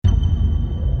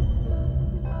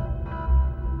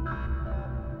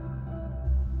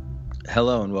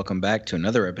Hello and welcome back to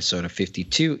another episode of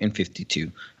 52 and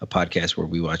 52, a podcast where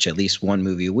we watch at least one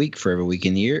movie a week for every week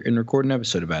in the year and record an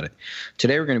episode about it.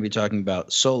 Today we're going to be talking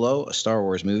about Solo, a Star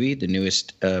Wars movie, the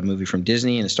newest movie from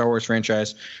Disney in the Star Wars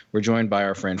franchise. We're joined by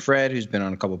our friend Fred, who's been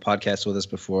on a couple podcasts with us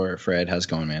before. Fred, how's it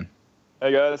going, man?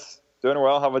 Hey guys, doing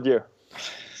well. How about you?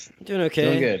 Doing okay.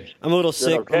 Doing good. I'm a little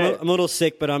sick. Okay. I'm a little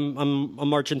sick, but I'm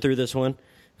marching through this one.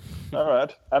 All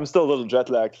right. I'm still a little jet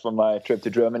lagged from my trip to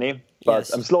Germany, but Yes.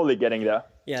 I'm slowly getting there.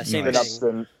 Yeah, same Nice.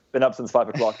 thing. Been up since 5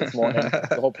 o'clock this morning.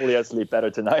 So hopefully I sleep better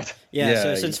tonight. Yeah, so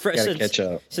you since gotta catch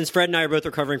up. since Fred and I are both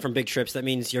recovering from big trips, that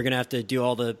means you're gonna have to do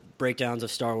all the breakdowns of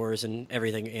Star Wars and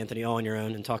everything, Anthony, all on your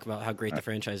own, and talk about how great the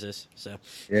franchise is. So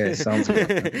Yeah, sounds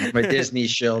good. My Disney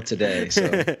shill today. So,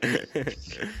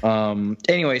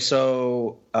 anyway,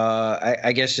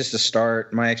 I guess just to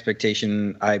start, my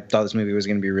expectation, I thought this movie was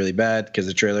going to be really bad because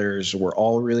the trailers were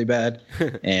all really bad,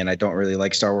 and I don't really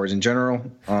like Star Wars in general.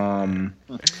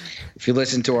 If you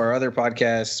listen to our other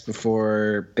podcasts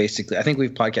before, basically, I think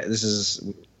we've podcast. This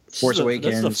is Force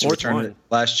Awakens, this is the fourth Return one. of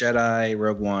the Last Jedi,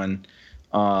 Rogue One.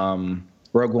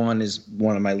 Rogue One is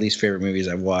one of my least favorite movies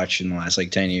I've watched in the last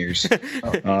 10 years.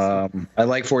 I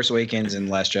like Force Awakens, and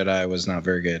Last Jedi was not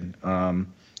very good.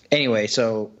 Anyway,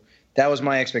 so that was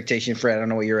my expectation, Fred. I don't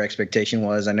know what your expectation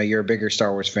was. I know you're a bigger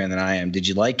Star Wars fan than I am. Did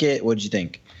you like it? What did you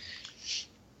think?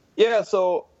 Yeah,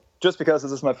 so just because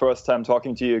this is my first time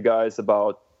talking to you guys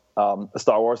about a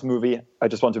Star Wars movie, I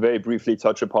just want to very briefly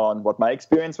touch upon what my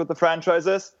experience with the franchise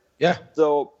is. Yeah.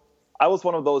 So I was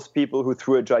one of those people who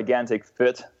threw a gigantic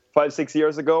fit 5-6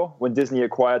 years ago when Disney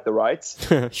acquired the rights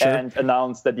Sure. and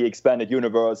announced that the expanded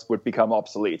universe would become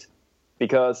obsolete.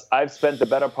 Because I've spent the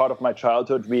better part of my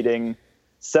childhood reading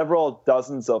several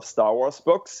dozens of Star Wars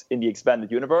books in the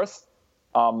expanded universe.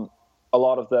 A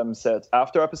lot of them set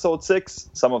after Episode 6.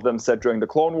 Some of them set during the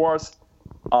Clone Wars.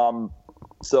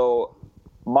 So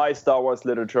my Star Wars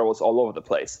literature was all over the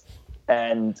place.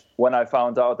 And when I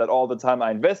found out that all the time I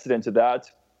invested into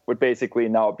that would basically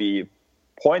now be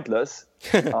pointless,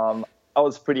 I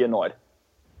was pretty annoyed.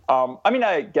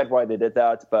 I get why they did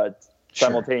that, but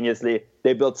simultaneously,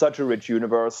 they built such a rich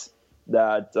universe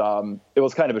that it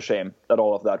was kind of a shame that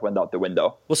all of that went out the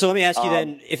window. Well, so let me ask you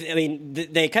then.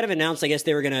 They kind of announced, I guess,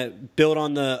 they were going to build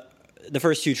on the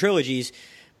first two trilogies.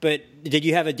 But did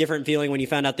you have a different feeling when you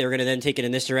found out they were going to then take it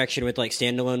in this direction with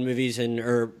standalone movies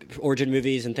or origin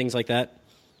movies and things like that?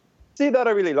 See, that I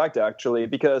really liked, actually,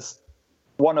 because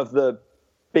one of the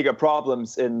bigger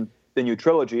problems in the new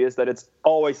trilogy is that it's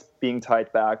always being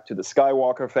tied back to the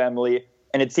Skywalker family,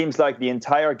 and it seems like the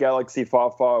entire galaxy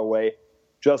far, far away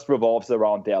just revolves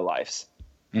around their lives.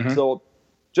 Mm-hmm. So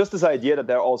just this idea that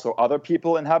there are also other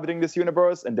people inhabiting this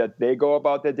universe and that they go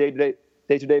about their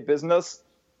day-to-day business,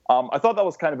 I thought that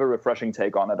was kind of a refreshing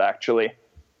take on it, actually.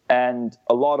 And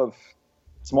a lot of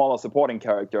smaller supporting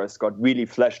characters got really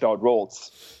fleshed out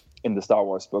roles in the Star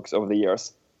Wars books over the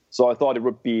years. So I thought it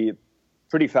would be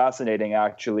pretty fascinating,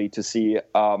 actually, to see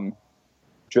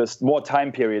just more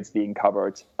time periods being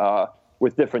covered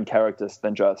with different characters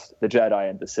than just the Jedi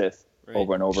and the Sith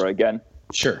over and over again.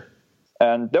 Sure.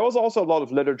 And there was also a lot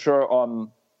of literature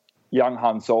on young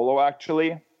Han Solo,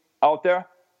 actually, out there.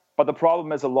 But the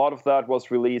problem is a lot of that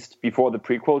was released before the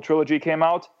prequel trilogy came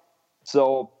out.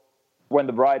 So when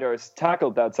the writers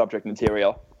tackled that subject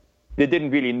material, they didn't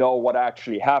really know what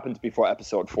actually happened before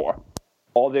Episode 4.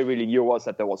 All they really knew was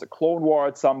that there was a Clone War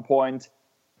at some point.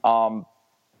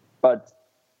 But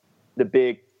the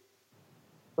big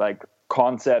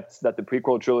concepts that the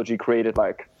prequel trilogy created,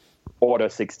 like Order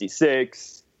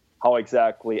 66, how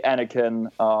exactly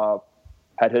Anakin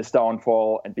had his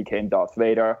downfall and became Darth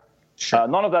Vader,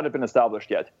 none of that had been established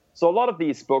yet. So a lot of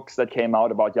these books that came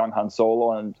out about young Han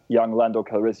Solo and young Lando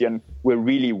Calrissian were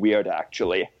really weird,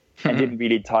 actually, and didn't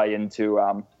really tie into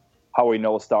how we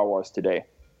know Star Wars today.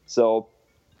 So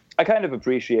I kind of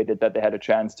appreciated that they had a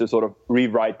chance to sort of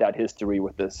rewrite that history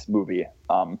with this movie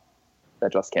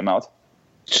that just came out.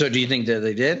 So do you think that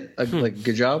they did a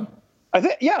good job?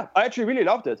 I actually really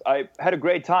loved it. I had a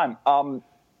great time.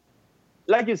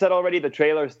 Like you said already, the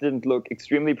trailers didn't look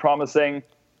extremely promising.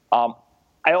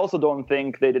 I also don't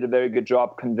think they did a very good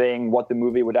job conveying what the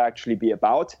movie would actually be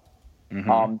about.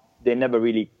 Mm-hmm. They never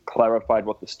really clarified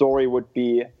what the story would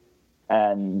be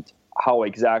and how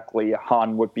exactly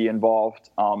Han would be involved.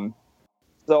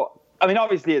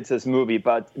 Obviously it's his movie,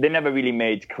 but they never really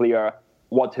made clear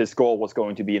what his goal was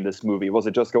going to be in this movie. Was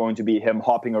it just going to be him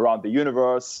hopping around the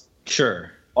universe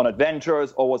on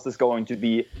adventures, or was this going to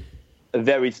be a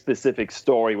very specific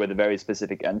story with a very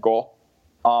specific end goal?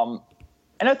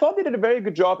 And I thought they did a very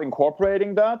good job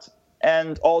incorporating that.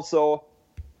 And also,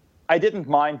 I didn't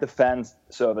mind the fan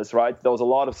service, right? There was a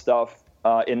lot of stuff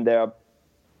in there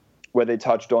where they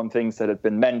touched on things that had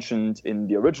been mentioned in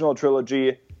the original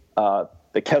trilogy,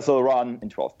 the Kessel Run in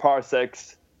 12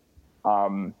 parsecs.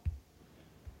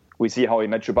 We see how he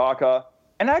met Chewbacca.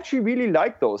 And I actually really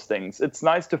like those things. It's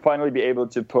nice to finally be able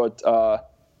to put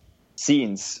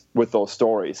scenes with those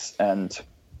stories. And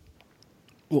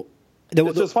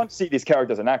it's just fun to see these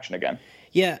characters in action again.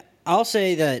 Yeah, I'll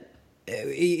say that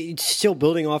still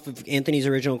building off of Anthony's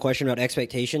original question about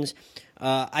expectations,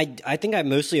 I think I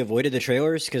mostly avoided the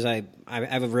trailers because I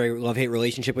have a very love-hate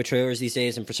relationship with trailers these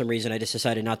days, and for some reason I just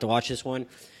decided not to watch this one.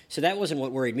 So that wasn't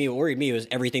what worried me. What worried me was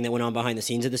everything that went on behind the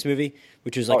scenes of this movie,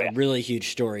 which was a really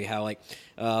huge story. How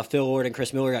Phil Lord and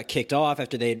Chris Miller got kicked off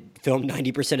after they filmed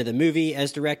 90% of the movie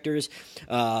as directors.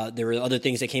 There were other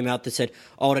things that came out that said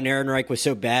Alden Ehrenreich was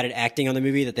so bad at acting on the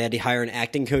movie that they had to hire an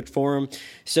acting coach for him.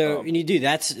 So when you do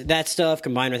that stuff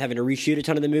combined with having to reshoot a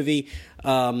ton of the movie,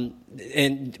 and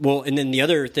then the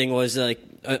other thing was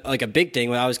like a big thing.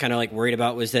 What I was kind of worried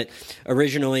about was that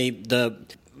originally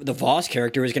the Voss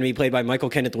character was going to be played by Michael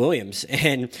Kenneth Williams,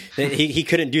 and he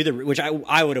couldn't do which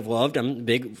I would have loved. I'm a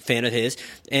big fan of his,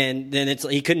 and then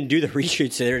he couldn't do the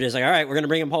reshoots. So they're just all right, we're going to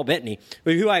bring in Paul Bettany,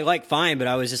 who I like fine, but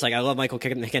I was just I love Michael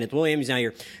Kenneth Williams. Now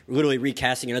you're literally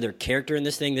recasting another character in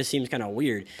this thing. This seems kind of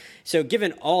weird. So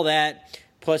given all that,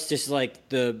 plus just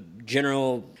the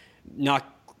general not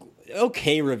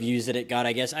okay reviews that it got,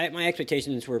 I guess my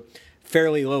expectations were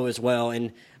fairly low as well,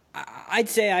 and I'd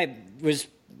say I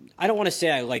don't want to say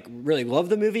I really love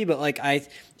the movie, but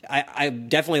I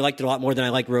definitely liked it a lot more than I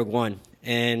liked Rogue One.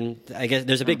 And I guess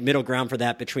there's a big middle ground for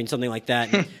that between something like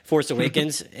that and Force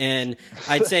Awakens, and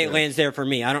I'd say it lands there for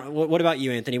me. What about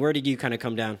you, Anthony? Where did you kind of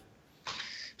come down?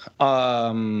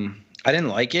 I didn't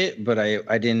like it, but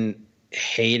I didn't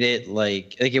hate it.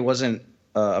 It wasn't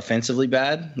offensively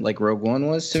bad like Rogue One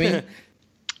was to me.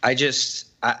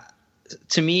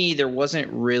 To me, there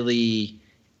wasn't really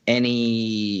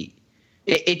any.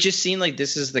 It just seemed like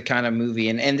this is the kind of movie,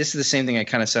 and this is the same thing I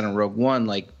kind of said on Rogue One.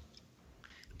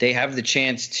 They have the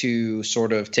chance to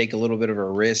sort of take a little bit of a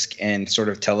risk and sort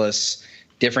of tell us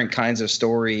different kinds of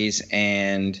stories,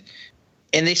 and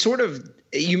they sort of.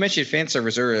 You mentioned fan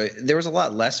service earlier. There was a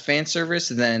lot less fan service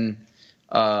than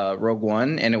Rogue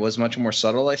One, and it was much more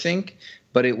subtle, I think.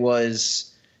 But it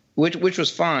was, which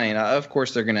was fine. Of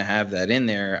course, they're going to have that in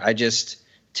there.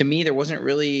 To me, there wasn't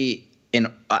really. In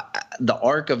the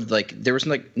arc of there was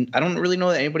I don't really know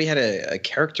that anybody had a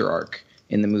character arc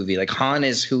in the movie. Han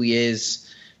is who he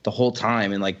is the whole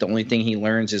time, and the only thing he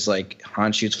learns is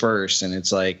Han shoots first, and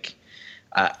it's I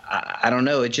don't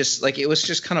know. It just it was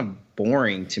just kind of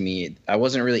boring to me. I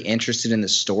wasn't really interested in the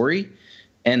story,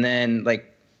 and then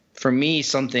for me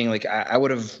something I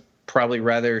would have probably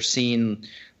rather seen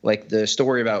the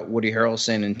story about Woody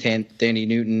Harrelson and Thandie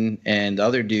Newton and the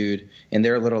other dude and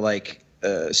their little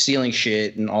stealing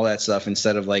shit and all that stuff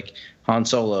instead of Han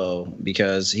Solo,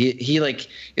 because he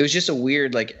it was just a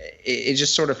weird it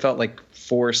just sort of felt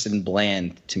forced and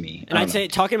bland to me. And I'd say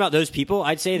talking about those people,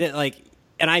 I'd say that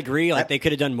and I agree they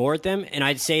could have done more with them, and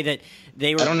I'd say that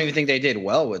they were. I don't even think they did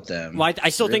well with them. Well, I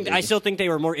still think they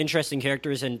were more interesting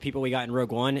characters than people we got in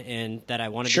Rogue One, and that I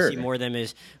wanted to see more of them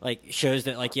is shows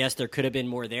that yes, there could have been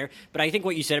more there. But I think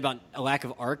what you said about a lack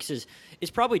of arcs is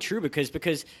probably true because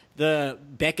the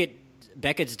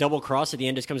Beckett's double cross at the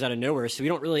end just comes out of nowhere, so we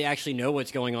don't really actually know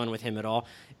what's going on with him at all.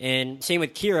 And same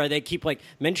with Kira, they keep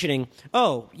mentioning,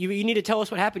 oh, you need to tell us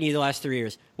what happened to you the last 3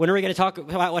 years. When are we going to talk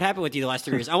about what happened with you the last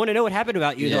 3 years? I want to know what happened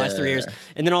about you the last 3 years.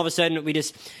 And then all of a sudden we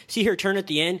just see her turn at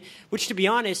the end, which to be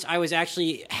honest, I was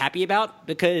actually happy about,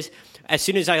 because as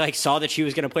soon as I saw that she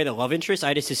was going to play the love interest,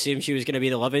 I just assumed she was going to be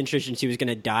the love interest and she was going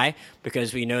to die,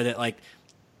 because we know that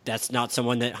that's not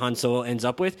someone that Han Solo ends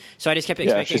up with. So I just kept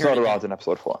expecting her. Yeah, she's not around in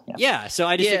episode 4. Yeah, so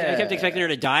I kept expecting her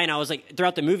to die, and I was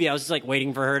throughout the movie, I was just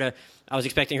waiting for her to. I was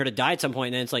expecting her to die at some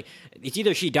point, and then it's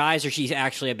either she dies or she's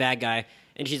actually a bad guy.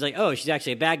 And she's oh, she's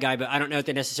actually a bad guy, but I don't know if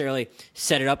they necessarily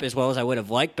set it up as well as I would have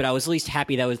liked. But I was at least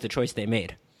happy that was the choice they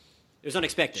made. It was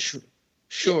unexpected.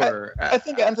 Sure. I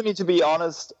think, Anthony, to be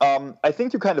honest, I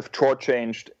think you kind of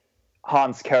shortchanged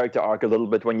Han's character arc a little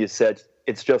bit when you said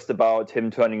it's just about him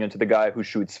turning into the guy who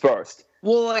shoots first.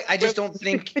 Well, I just don't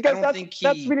think... Because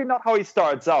that's really not how he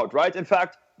starts out, right? In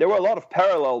fact, there were a lot of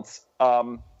parallels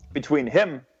between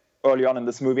him early on in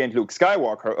this movie and Luke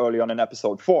Skywalker early on in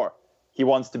episode 4. He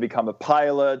wants to become a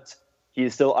pilot.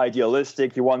 He's still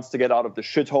idealistic. He wants to get out of the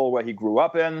shithole where he grew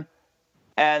up in.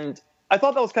 And I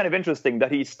thought that was kind of interesting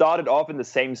that he started off in the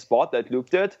same spot that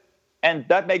Luke did. And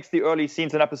that makes the early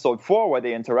scenes in episode 4 where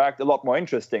they interact a lot more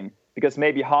interesting, because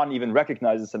maybe Han even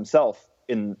recognizes himself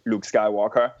in Luke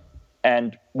Skywalker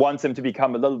and wants him to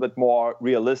become a little bit more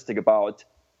realistic about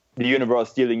the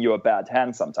universe dealing you a bad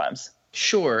hand sometimes.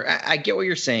 Sure, I get what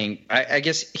you're saying. I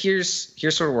guess here's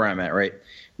sort of where I'm at, right?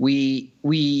 We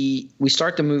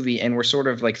start the movie and we're sort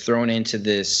of like thrown into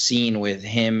this scene with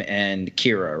him and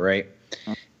Kira, right?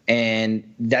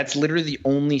 And that's literally the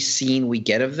only scene we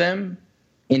get of them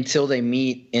until they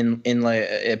meet in like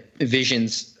a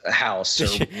Vision's house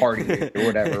or party or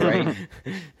whatever,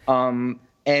 right?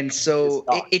 And so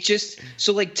it just,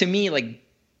 so like to me, like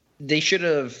they should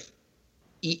have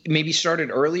maybe started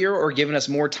earlier or given us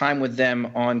more time with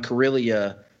them on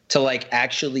Corellia to like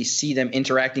actually see them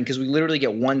interacting, because we literally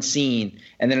get one scene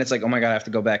and then it's like, oh my God, I have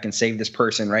to go back and save this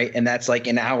person, right? And that's like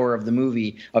an hour of the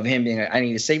movie of him being like, I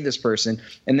need to save this person.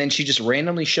 And then she just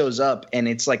randomly shows up and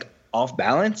it's like off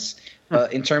balance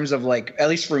in terms of like, at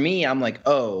least for me, I'm like,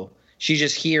 oh, she's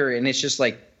just here, and it's just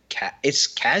like it's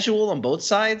casual on both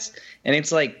sides, and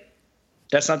it's like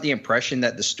that's not the impression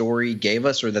that the story gave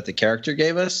us or that the character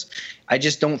gave us. I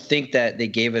just don't think that they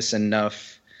gave us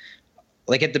enough,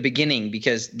 like at the beginning,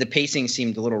 because the pacing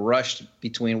seemed a little rushed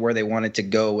between where they wanted to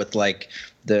go with like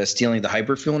the stealing the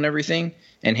hyperfuel and everything,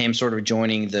 and him sort of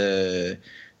joining the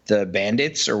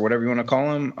bandits or whatever you want to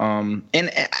call them.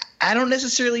 And I don't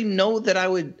necessarily know that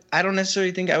I don't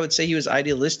necessarily think I would say he was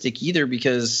idealistic either,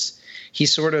 because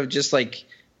he's sort of just like,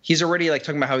 he's already like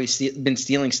talking about how he's been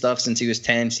stealing stuff since he was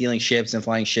 10, stealing ships and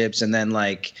flying ships. And then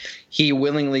like he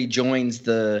willingly joins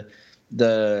the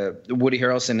Woody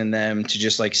Harrelson and them to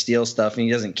just like steal stuff, and he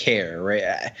doesn't care. Right.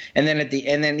 And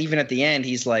then even at the end,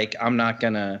 he's like, I'm not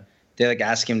gonna, they like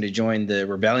ask him to join the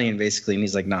rebellion basically. And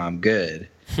he's like, nah, I'm good.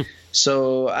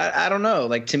 So I don't know.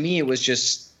 Like to me, it was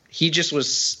just, he just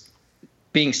was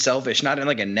being selfish, not in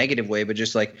like a negative way, but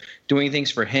just like doing things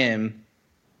for him.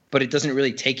 But it doesn't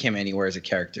really take him anywhere as a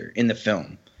character in the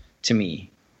film, to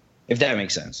me, if that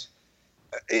makes sense.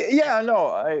 Yeah, no,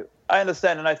 I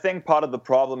understand. And I think part of the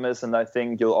problem is, and I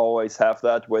think you'll always have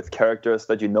that with characters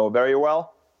that you know very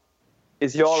well,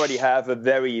 is you already have a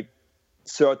very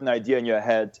certain idea in your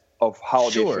head of how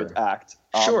they should act.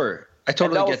 Sure, I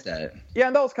totally get that. Yeah,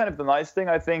 and that was kind of the nice thing,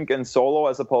 I think, in Solo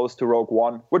as opposed to Rogue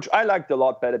One, which I liked a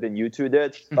lot better than you two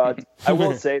did. But I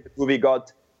will say the movie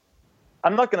got,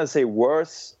 I'm not going to say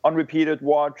worse on repeated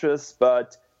watches,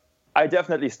 but I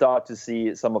definitely start to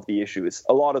see some of the issues.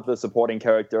 A lot of the supporting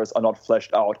characters are not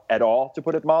fleshed out at all, to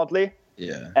put it mildly.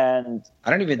 Yeah. And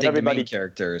I don't even think the main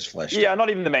character is fleshed out. Yeah,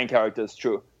 not even the main character is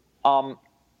true.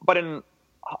 But in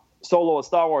Solo, a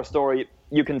Star Wars story,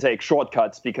 you can take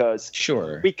shortcuts because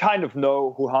we kind of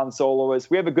know who Han Solo is.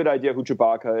 We have a good idea who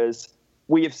Chewbacca is.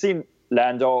 We have seen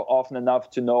Lando often enough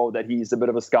to know that he's a bit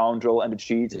of a scoundrel and a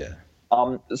cheat. Yeah.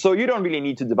 So you don't really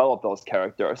need to develop those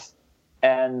characters.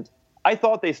 And I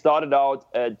thought they started out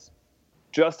at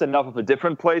just enough of a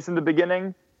different place in the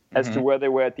beginning as to where they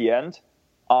were at the end.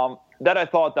 That I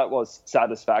thought that was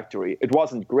satisfactory. It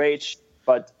wasn't great,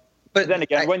 but then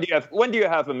again, when do you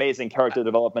have amazing character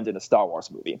development in a Star Wars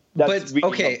movie?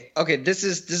 Okay. This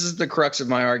is the crux of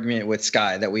my argument with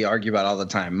Sky that we argue about all the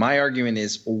time. My argument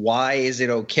is, why is it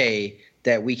okay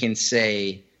that we can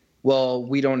say, well,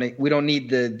 we don't need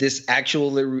this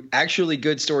actually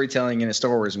good storytelling in a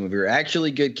Star Wars movie or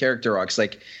actually good character arcs?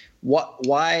 Like,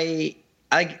 why?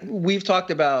 We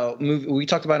talked about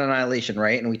Annihilation,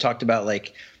 right? And we talked about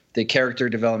like the character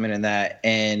development in that,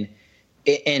 and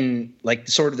like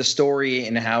sort of the story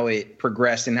and how it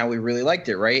progressed and how we really liked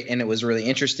it, right? And it was really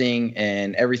interesting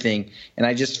and everything. And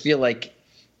I just feel like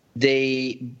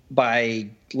by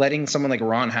letting someone like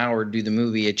Ron Howard do the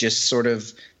movie, it just sort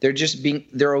of,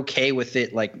 they're okay with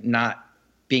it, like not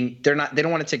being, they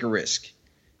don't want to take a risk,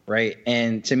 right?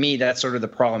 And to me, that's sort of the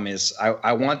problem is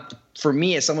I want, for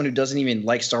me as someone who doesn't even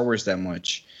like Star Wars that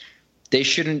much, they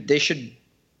should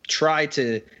try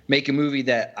to make a movie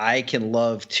that I can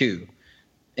love too.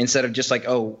 Instead of just like,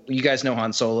 oh, you guys know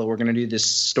Han Solo, we're gonna do this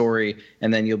story,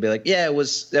 and then you'll be like, yeah, that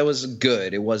was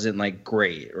good. It wasn't like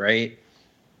great, right?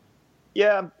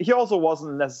 Yeah, he also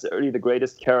wasn't necessarily the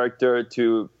greatest character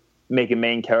to make a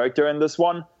main character in this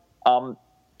one,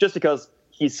 just because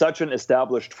he's such an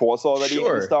established force already in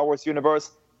the Star Wars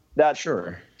universe. That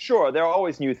sure, there are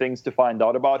always new things to find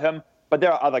out about him, but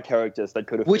there are other characters that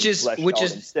could have which is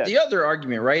instead. The other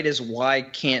argument, right? Is why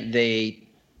can't they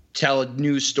tell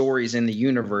new stories in the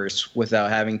universe without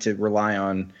having to rely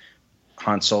on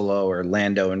Han Solo or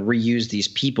Lando and reuse these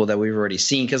people that we've already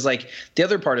seen? Because like the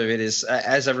other part of it is,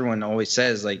 as everyone always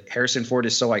says, like Harrison Ford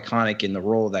is so iconic in the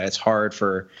role that it's hard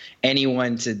for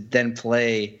anyone to then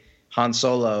play Han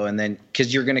Solo, and then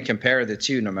because you're going to compare the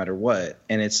two no matter what,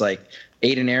 and it's like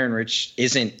Aiden Ehrenreich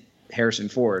isn't Harrison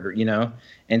Ford, you know,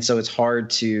 and so it's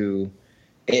hard to.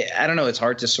 I don't know. It's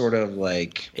hard to sort of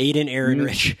like Aiden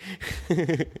Ehrenreich.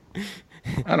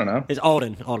 I don't know. It's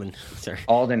Alden. Sorry.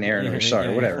 Alden Ehrenreich.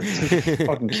 Sorry, whatever.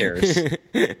 Fucking cares.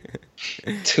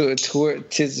 If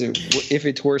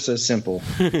it were so simple.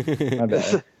 My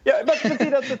bad. Yeah, but see,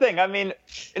 that's the thing. I mean,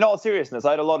 in all seriousness,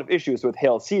 I had a lot of issues with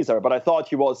Hail Caesar, but I thought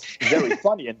he was very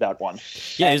funny in that one.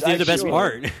 Yeah, he's the best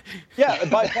part. Yeah,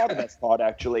 by far the best part,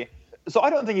 actually. So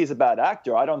I don't think he's a bad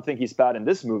actor. I don't think he's bad in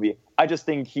this movie. I just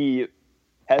think he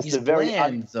has He's the very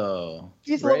bland, though.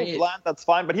 He's right? a little bland. That's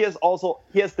fine, but he has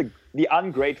the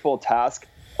ungrateful task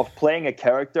of playing a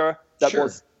character that Sure.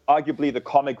 was arguably the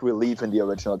comic relief in the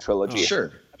original trilogy.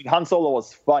 Sure. I mean, Han Solo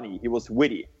was funny. He was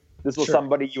witty. This was Sure.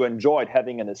 somebody you enjoyed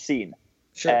having in a scene.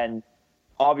 Sure. And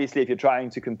obviously, if you're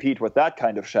trying to compete with that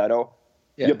kind of shadow,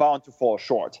 Yeah. you're bound to fall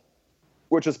short.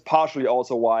 Which is partially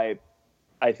also why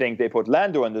I think they put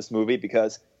Lando in this movie,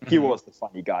 because he was the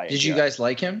funny guy. Did you guys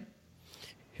like him?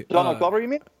 Donald Glover, you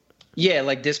mean? Yeah,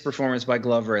 like this performance by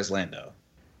Glover as Lando.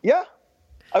 Yeah.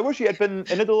 I wish he had been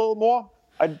in it a little more.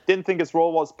 I didn't think his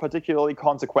role was particularly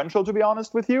consequential, to be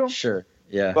honest with you. Sure.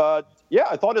 Yeah. But yeah,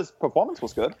 I thought his performance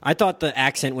was good. I thought the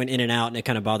accent went in and out, and it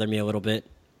kind of bothered me a little bit.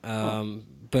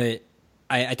 But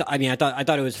I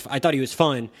thought he was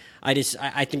fun. I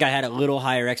think I had a little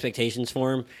higher expectations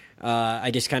for him. I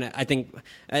think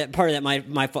part of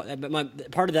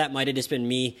that might have just been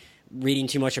me reading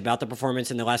too much about the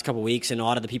performance in the last couple of weeks, and a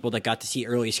lot of the people that got to see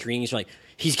early screenings were like,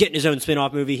 he's getting his own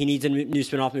spin-off movie. He needs a new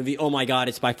spin-off movie. Oh my God,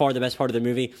 it's by far the best part of the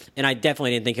movie. And I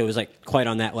definitely didn't think it was like quite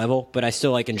on that level, but I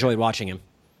still like enjoyed watching him.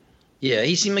 Yeah,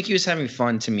 he seemed like he was having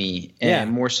fun to me, and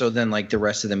more so than like the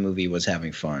rest of the movie was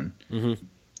having fun. Mm-hmm.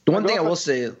 The one thing I will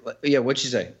say, yeah, what'd you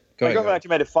say? Go ahead. Actually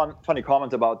made a funny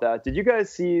comment about that. Did you guys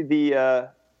see the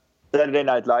Saturday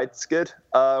Night Live skit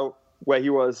where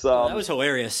he was? That was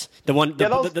hilarious. The one,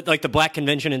 like the black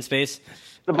convention in space.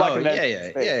 The black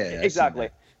convention. Yeah, exactly.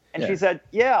 And she said,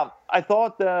 "Yeah, I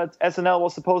thought that SNL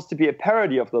was supposed to be a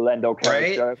parody of the Lando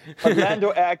character, right? But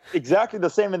Lando acts exactly the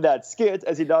same in that skit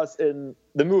as he does in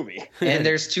the movie." And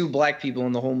there's two black people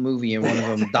in the whole movie, and one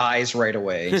of them dies right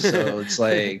away. So it's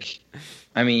like,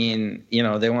 I mean,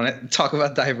 they want to talk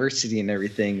about diversity and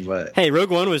everything, but hey, Rogue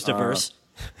One was diverse.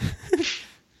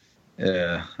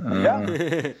 Yeah. That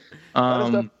is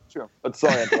definitely true. But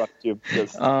sorry, I interrupted you.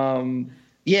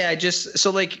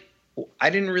 I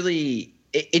didn't really.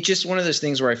 It's just one of those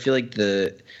things where I feel like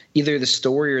either the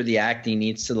story or the acting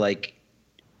needs to like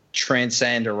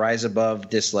transcend or rise above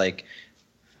this, like,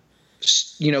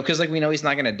 because like we know he's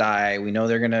not going to die, we know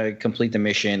they're going to complete the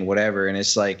mission, whatever, and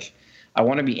it's like I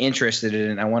want to be interested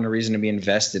in it, I want a reason to be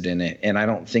invested in it, and I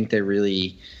don't think they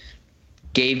really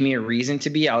gave me a reason to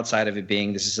be outside of it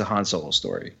being this is a Han Solo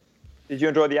story. Did you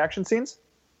enjoy the action scenes?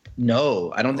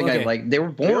 No, I don't think I liked. They were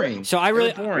boring. So I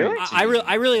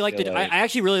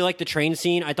actually really liked the train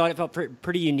scene. I thought it felt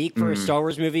pretty unique for a Star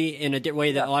Wars movie in a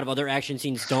way that a lot of other action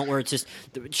scenes don't, where it's just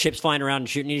the ships flying around and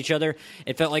shooting at each other.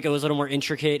 It felt like it was a little more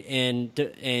intricate and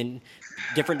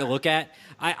different to look at.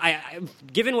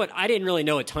 Given what I didn't really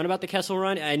know a ton about the Kessel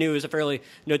Run, I knew it was a fairly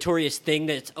notorious thing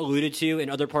that's alluded to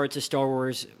in other parts of Star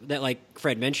Wars that, like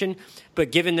Fred mentioned.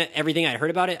 But given everything I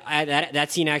heard about it,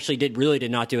 that scene actually did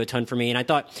not do a ton for me. And I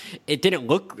thought it didn't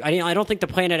look. I don't think the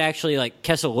planet actually, like,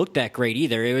 Kessel looked that great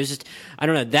either. It was just, I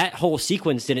don't know, that whole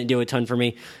sequence didn't do a ton for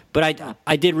me. But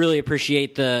I did really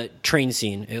appreciate the train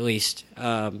scene, at least,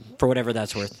 for whatever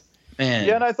that's worth. Man.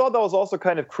 Yeah, and I thought that was also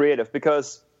kind of creative,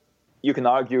 because you can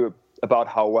argue about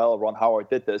how well Ron Howard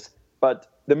did this, but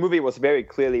the movie was very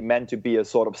clearly meant to be a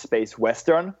sort of space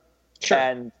western. Sure.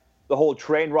 And the whole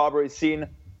train robbery scene,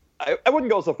 I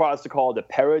wouldn't go so far as to call it a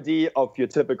parody of your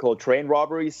typical train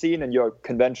robbery scene in your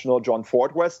conventional John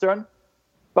Ford western,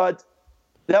 but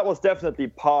that was definitely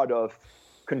part of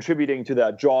contributing to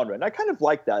that genre, and I kind of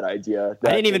like that idea. I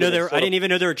didn't even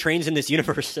know there were trains in this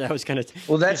universe. That was kind of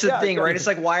well. That's the thing, right? It's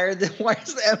like why is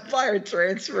the Empire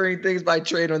transferring things by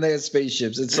train when they have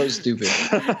spaceships? It's so stupid.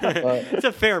 It's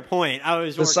a fair point.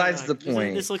 Besides the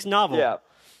point, this looks novel. Yeah,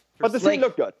 but the scene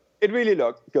looked good. It really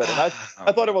looked good, and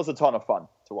I thought it was a ton of fun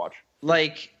to watch.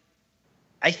 Like,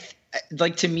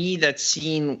 to me, that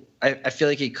scene, I feel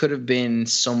like it could have been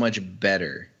so much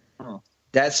better.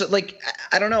 That's like,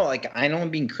 I don't know. Like, I know I'm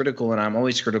being critical, and I'm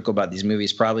always critical about these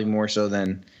movies, probably more so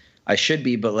than I should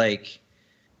be. But like,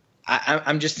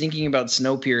 I'm just thinking about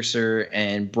Snowpiercer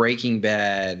and Breaking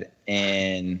Bad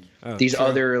and these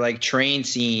other like train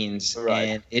scenes,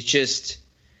 and it's just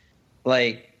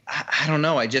like I don't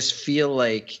know. I just feel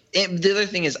like the other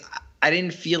thing is I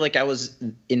didn't feel like I was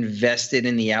invested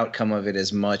in the outcome of it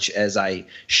as much as I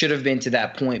should have been to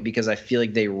that point, because I feel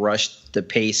like they rushed the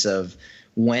pace of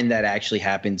when that actually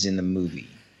happens in the movie.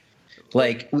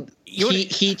 Like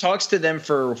he talks to them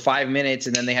for 5 minutes,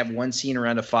 and then they have one scene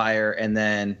around a fire, and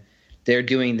then they're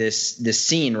doing this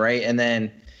scene, right? And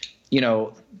then,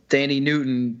 Thandie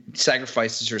Newton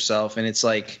sacrifices herself, and it's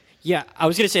like, yeah, I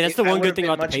was gonna say that's the one good thing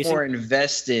about the pacing. Much more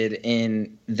invested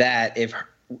in that if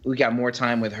we got more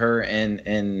time with her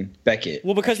and Beckett.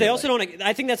 Well, because they also don't.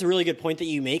 I think that's a really good point that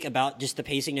you make about just the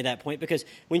pacing to that point. Because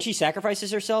when she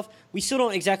sacrifices herself, we still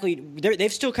don't exactly.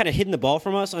 They've still kind of hidden the ball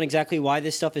from us on exactly why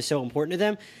this stuff is so important to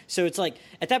them. So it's like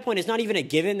at that point, it's not even a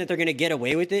given that they're going to get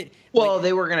away with it. Well,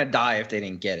 they were going to die if they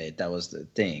didn't get it. That was the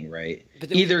thing, right?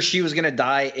 Either she was going to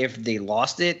die if they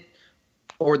lost it,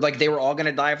 or like they were all going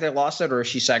to die if they lost it, or if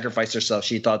she sacrificed herself,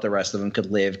 she thought the rest of them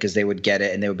could live because they would get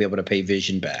it and they would be able to pay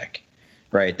Vision back.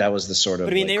 Right, that was the sort of.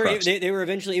 But I mean, they were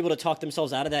eventually able to talk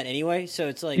themselves out of that anyway. So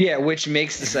it's like, yeah, which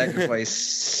makes the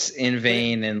sacrifice in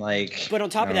vain and like. But on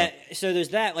top of that, so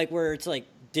there's that like where it's like,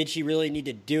 did she really need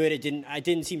to do it? It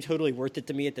didn't seem totally worth it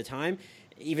to me at the time,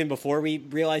 even before we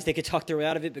realized they could talk their way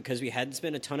out of it because we hadn't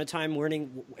spent a ton of time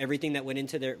learning everything that went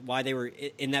into why they were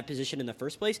in that position in the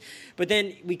first place. But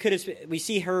then we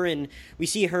see her and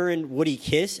Woody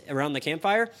kiss around the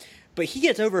campfire, but he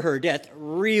gets over her death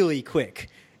really quick.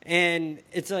 And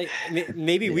it's like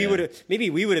maybe we would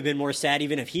have been more sad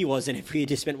even if he wasn't, if we had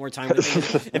just spent more time with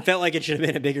him. It felt like it should have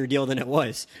been a bigger deal than it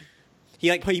was.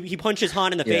 He punches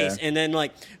Han in the face, and then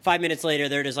like 5 minutes later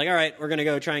they're just like, all right, we're gonna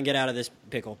go try and get out of this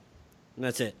pickle, and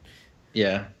that's it.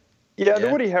 Yeah, the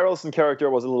Woody Harrelson character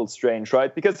was a little strange,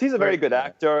 right? Because he's a very good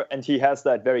actor and he has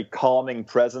that very calming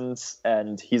presence,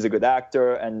 and he's a good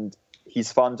actor and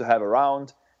he's fun to have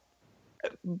around.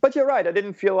 But you're right. I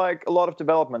didn't feel like a lot of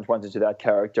development went into that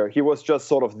character. He was just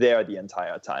sort of there the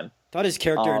entire time. Thought his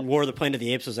character in War of the Planet of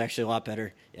the Apes was actually a lot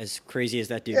better, as crazy as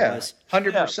that dude was.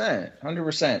 100%.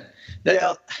 100%.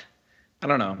 I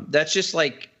don't know. That's just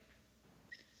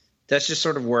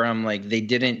sort of where I'm like,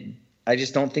 I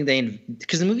just don't think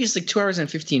because the movie is like 2 hours and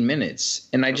 15 minutes.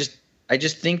 And I just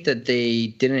think that they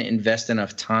didn't invest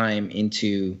enough time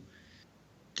into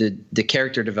the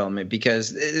character development,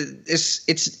 because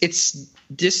it's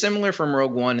dissimilar from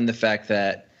Rogue One in the fact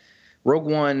that Rogue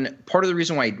One, part of the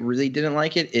reason why I really didn't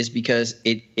like it is because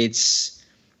it's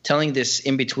telling this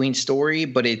in between story,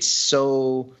 but it's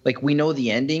so like we know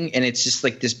the ending and it's just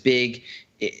like this big,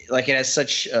 it has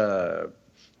such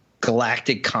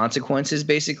galactic consequences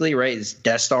basically, right? It's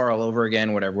Death Star all over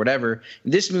again, whatever.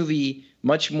 This movie,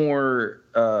 much more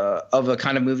of a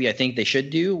kind of movie I think they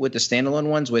should do with the standalone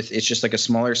ones, with it's just like a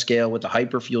smaller scale with the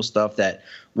hyperfuel stuff that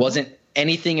wasn't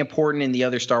anything important in the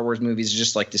other Star Wars movies. It's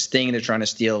just like this thing they're trying to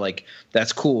steal. Like,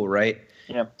 that's cool, right?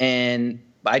 Yeah. And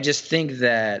I just think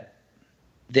that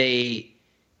I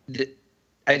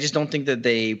just don't think that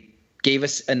they gave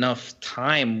us enough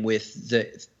time with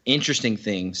the interesting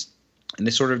things, and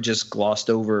they sort of just glossed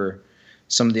over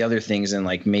some of the other things and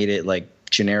like made it like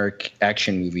generic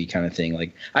action movie kind of thing.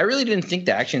 Like, I really didn't think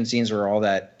the action scenes were all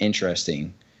that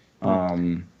interesting. But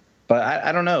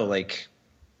I don't know. Like,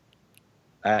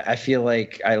 I feel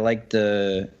like I liked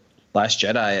the Last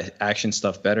Jedi action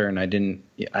stuff better, and I didn't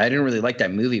really like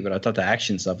that movie, but I thought the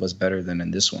action stuff was better than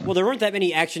in this one. Well, there weren't that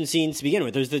many action scenes to begin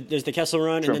with. There's the Kessel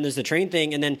Run, and then there's the train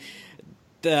thing, and then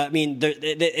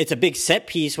it's a big set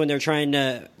piece when they're trying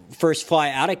to first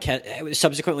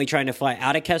subsequently trying to fly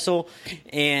out of Kessel,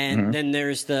 and then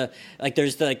there's the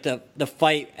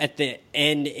fight at the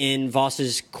end in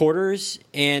Voss's quarters,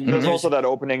 and there's also that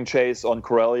opening chase on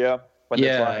Corellia. When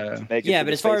they're trying to make it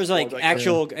but as far as like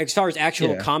actual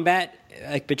combat,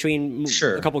 like between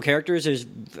a couple characters, it's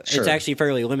actually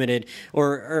fairly limited.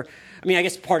 Or I mean, I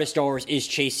guess part of Star Wars is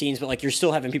chase scenes, but like you're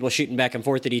still having people shooting back and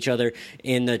forth at each other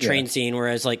in the train scene,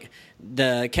 whereas like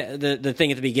the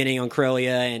thing at the beginning on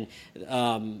Corellia and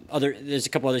there's a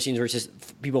couple other scenes where it's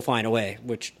just people flying away,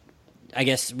 which I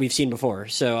guess we've seen before.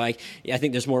 So I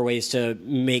think there's more ways to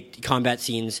make combat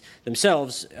scenes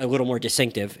themselves a little more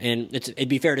distinctive, and it'd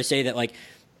be fair to say that like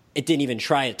it didn't even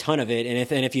try a ton of it,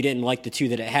 and if you didn't like the two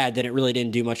that it had, then it really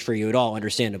didn't do much for you at all,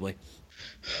 understandably.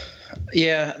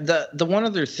 Yeah, the one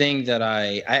other thing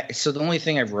that so the only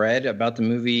thing I've read about the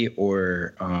movie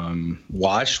or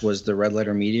watched was the Red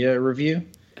Letter Media review,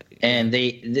 and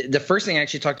the first thing I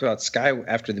actually talked about Sky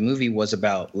after the movie was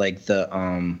about like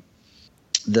the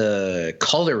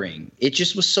coloring. It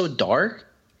just was so dark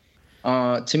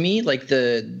to me. Like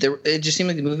it just seemed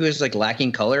like the movie was like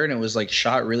lacking color, and it was like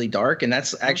shot really dark. And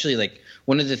that's actually like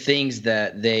one of the things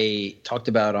that they talked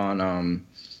about on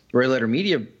Red Letter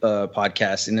Media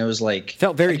podcast, and it was like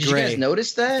felt very did gray. You guys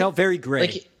notice that? Felt very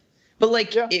gray.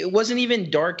 It wasn't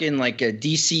even dark in like a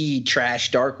DC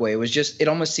trash dark way. It was just, it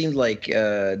almost seemed like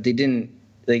they didn't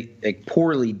like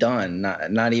poorly done,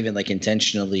 not even like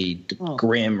intentionally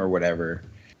grim or whatever.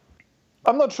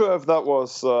 I'm not sure if that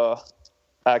was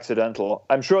accidental.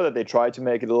 I'm sure that they tried to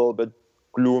make it a little bit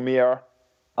gloomier,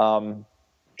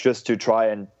 just to try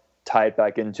and tie it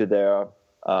back into their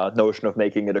notion of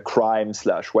making it a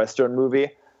crime/Western movie.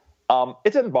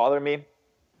 It didn't bother me.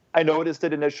 I noticed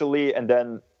it initially, and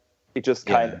then I just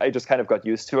kind of got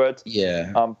used to it.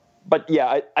 Yeah. But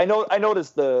yeah, I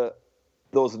noticed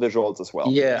those visuals as well.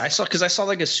 Yeah, I saw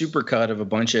like a supercut of a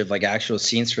bunch of like actual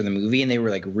scenes from the movie, and they were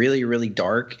like really, really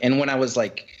dark. And when I was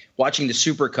like watching the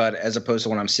supercut, as opposed to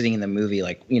when I'm sitting in the movie,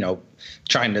 like, you know,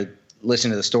 trying to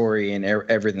listen to the story and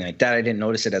everything like that, I didn't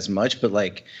notice it as much. But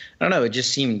like, I don't know, it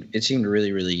seemed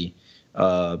really, really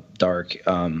dark.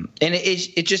 And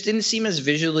it just didn't seem as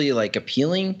visually like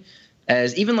appealing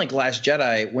as even like Last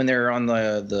Jedi, when they're on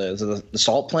the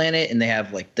salt planet and they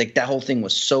have like that whole thing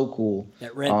was so cool.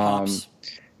 That red pops.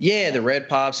 Yeah, the red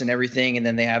pops and everything, and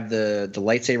then they have the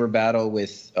lightsaber battle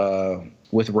with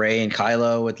Rey and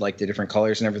Kylo with like the different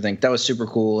colors and everything. That was super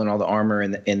cool, and all the armor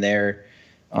in there.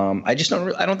 I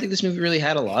don't think this movie really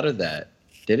had a lot of that.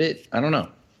 Did it? I don't know.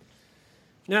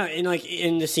 No, and like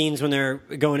in the scenes when they're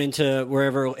going into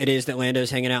wherever it is that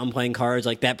Lando's hanging out and playing cards,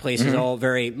 like that place is all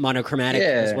very monochromatic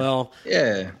as well.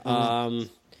 Yeah.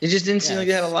 It just didn't seem like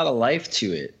it had a lot of life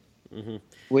to it. Mm-hmm.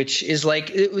 Which is like,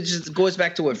 it just goes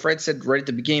back to what Fred said right at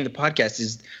the beginning of the podcast,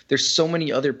 is there's so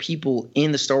many other people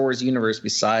in the Star Wars universe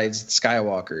besides the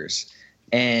Skywalkers.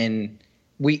 And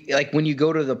we, like, when you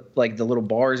go to the little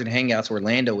bars and hangouts where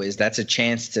Lando is, that's a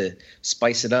chance to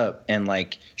spice it up and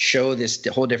like show this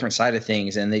whole different side of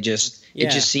things. And it just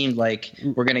seemed like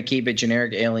we're going to keep it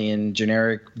generic alien,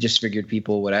 generic disfigured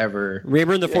people, whatever.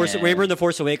 Remember in the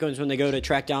Force Awakens when they go to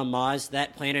track down Maz,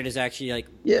 that planet is actually like,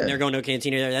 when they're going to a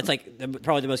cantina there, that's like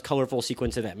probably the most colorful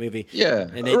sequence of that movie. Yeah.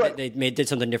 And they did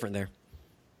something different there.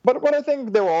 But what I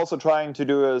think they were also trying to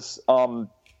do is,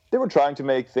 they were trying to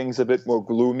make things a bit more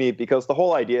gloomy, because the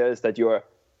whole idea is that you're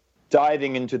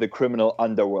diving into the criminal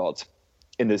underworld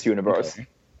in this universe. Okay.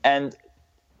 And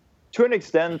to an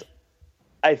extent,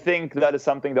 I think that is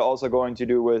something they're also going to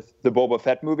do with the Boba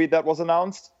Fett movie that was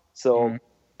announced. So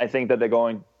I think that they're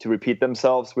going to repeat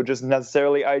themselves, which isn't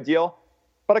necessarily ideal.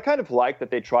 But I kind of like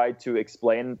that they tried to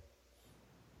explain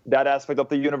that aspect of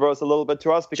the universe a little bit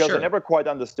to us, because I never quite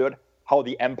understood how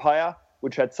the Empire,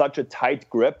 which had such a tight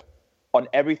grip on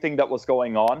everything that was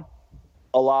going on,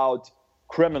 allowed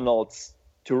criminals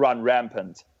to run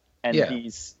rampant and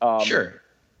these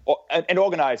and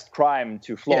organized crime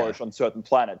to flourish on certain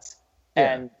planets.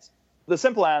 Yeah. And the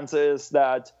simple answer is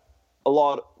that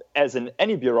as in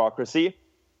any bureaucracy,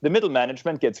 the middle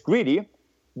management gets greedy.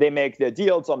 They make their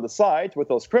deals on the side with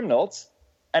those criminals,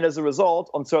 and as a result,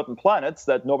 on certain planets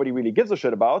that nobody really gives a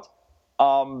shit about,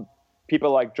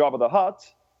 people like Jabba the Hutt,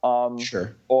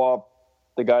 or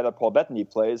the guy that Paul Bettany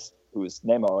plays, whose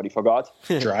name I already forgot.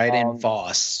 Dryden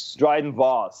Voss. Dryden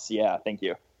Voss, yeah, thank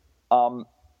you.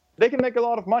 They can make a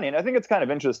lot of money, and I think it's kind of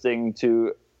interesting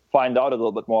to find out a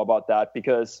little bit more about that,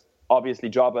 because obviously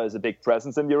Jabba is a big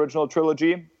presence in the original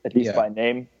trilogy, at least by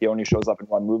name. He only shows up in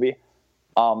one movie.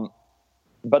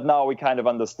 But now we kind of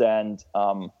understand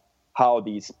how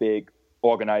these big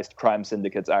organized crime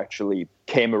syndicates actually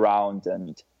came around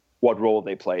and what role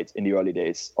they played in the early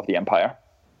days of the Empire.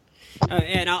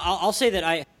 And I'll say that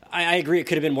I agree it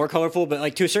could have been more colorful, but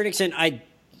like to a certain extent,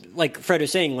 like Fred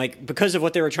was saying, like because of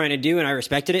what they were trying to do, and I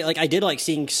respected it. Like I did like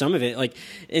seeing some of it. Like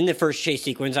in the first chase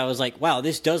sequence, I was like, wow,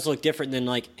 this does look different than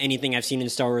like anything I've seen in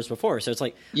Star Wars before. So it's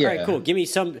like, all right, cool. Give me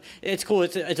some. It's cool.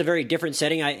 It's a very different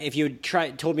setting. If you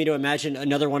had told me to imagine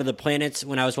another one of the planets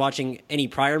when I was watching any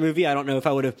prior movie, I don't know if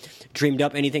I would have dreamed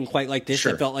up anything quite like this.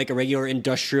 That felt like a regular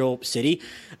industrial city.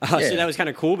 So that was kind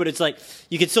of cool. But it's like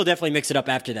you could still definitely mix it up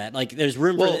after that. Like there's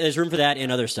room for that and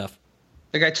other stuff.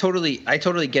 Like I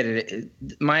totally get it.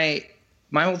 My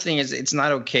whole thing is it's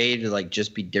not okay to like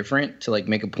just be different to like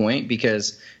make a point,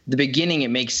 because the beginning it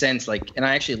makes sense. Like, and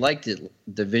I actually liked it,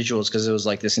 the visuals, because it was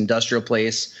like this industrial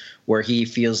place where he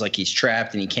feels like he's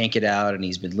trapped and he can't get out, and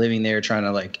he's been living there trying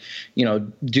to like, you know,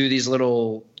 do these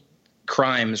little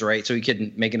crimes, right? So he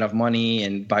could make enough money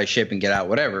and buy a ship and get out,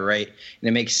 whatever, right? And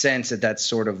it makes sense that that's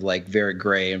sort of like very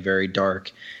gray and very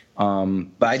dark.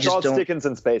 But I just don't. Dickens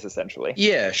in space, essentially.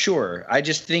 Yeah, sure. I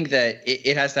just think that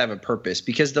it has to have a purpose,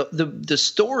 because the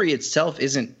story itself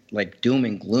isn't like doom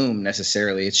and gloom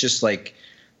necessarily. It's just like,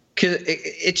 cause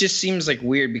it just seems like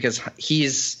weird, because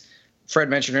Fred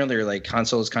mentioned earlier, like Han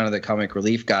Solo is kind of the comic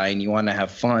relief guy, and you want to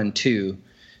have fun too.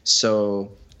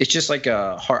 So it's just like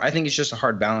I think it's just a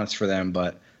hard balance for them.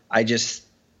 But I just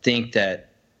think that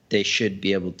they should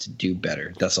be able to do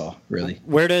better. That's all, really.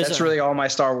 That's really all my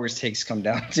Star Wars takes come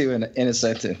down to in a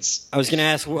sentence. I was going to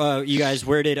ask you guys,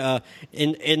 where did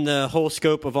in the whole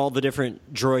scope of all the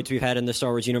different droids we've had in the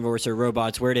Star Wars universe or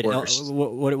robots, where did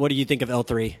what do you think of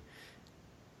L3?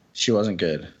 She wasn't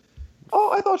good.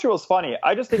 Oh, I thought she was funny.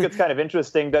 I just think it's kind of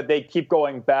interesting that they keep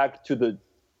going back to the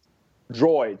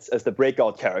droids as the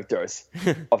breakout characters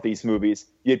of these movies.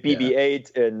 You had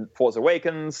BB-8 in Force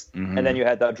Awakens, and then you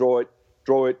had that droid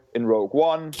in Rogue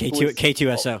One.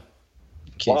 K2SO.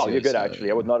 Wow, you're good, actually.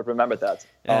 I would not have remembered that.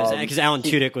 Because Alan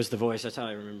Tudyk was the voice. That's how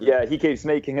I remember. Yeah, he keeps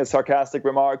making his sarcastic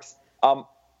remarks.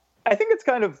 I think it's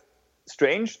kind of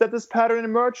strange that this pattern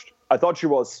emerged. I thought she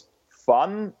was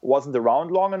fun, wasn't around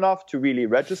long enough to really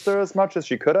register as much as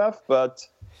she could have, but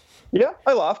yeah,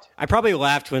 I laughed. I probably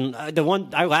laughed when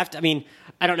I laughed. I mean,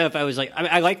 I don't know if I was like,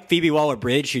 I like Phoebe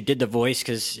Waller-Bridge, who did the voice,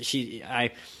 because she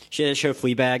had a show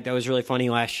Fleabag that was really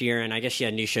funny last year, and I guess she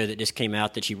had a new show that just came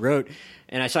out that she wrote,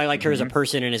 and I liked her as a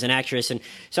person and as an actress, and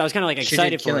so I was kind of like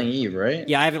excited for Killing Eve, right?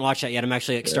 Yeah, I haven't watched that yet. I'm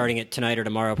actually starting it tonight or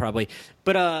tomorrow probably,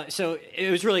 but so it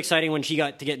was really exciting when she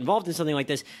got to get involved in something like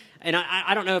this. And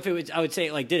I don't know if it was, I would say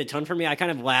it like did a ton for me. I kind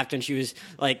of laughed when she was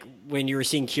like, when you were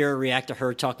seeing Kira react to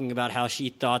her talking about how she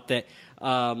thought that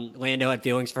Lando had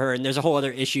feelings for her. And there's a whole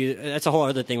other issue. That's a whole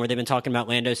other thing where they've been talking about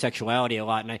Lando's sexuality a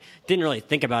lot. And I didn't really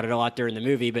think about it a lot during the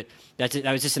movie, but that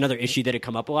was just another issue that had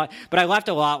come up a lot. But I laughed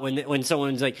a lot when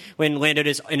someone's like, when Lando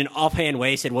just in an offhand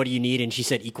way said, "What do you need?" And she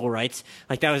said, "Equal rights."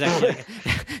 Like that was actually,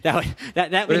 that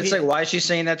But it's like, why is she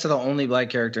saying that to the only black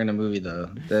character in the movie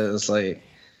though? That was like,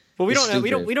 well, we don't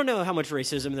know. We don't know how much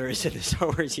racism there is in the Star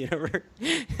Wars universe.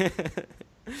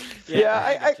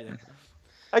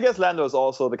 I guess Lando is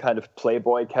also the kind of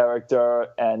playboy character,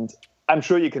 and I'm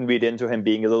sure you can read into him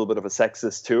being a little bit of a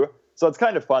sexist too. So it's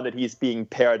kind of fun that he's being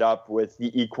paired up with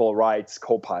the equal rights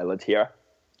co-pilot here.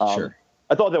 Sure.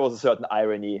 I thought there was a certain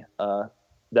irony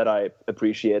that I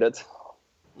appreciated.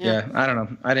 Yeah, I don't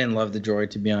know. I didn't love the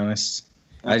droid, to be honest.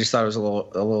 I just thought it was a little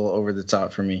over the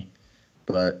top for me,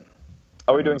 but.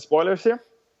 Are we doing spoilers here?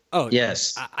 Oh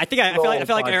yes. I feel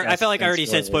like I already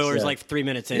said spoilers like 3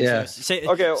 minutes in. Yeah.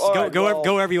 So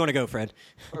go wherever you want to go, Fred.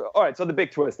 All right. So the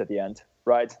big twist at the end,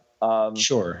 right?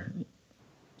 Sure.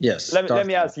 Yes. Let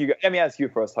me ask you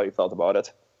first how you felt about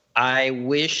it. I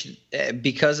wish,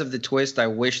 because of the twist, I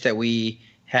wish that we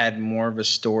had more of a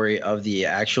story of the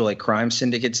actual like crime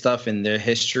syndicate stuff and their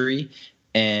history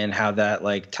and how that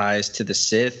like ties to the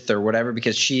Sith or whatever,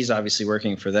 because she's obviously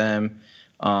working for them.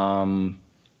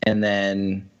 And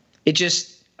then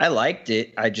I liked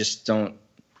it. I just don't,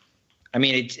 I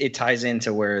mean, it ties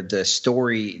into where the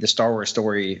Star Wars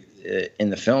story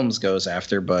in the films goes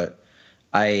after, but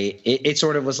it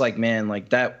sort of was like, man, like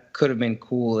that could have been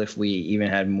cool if we even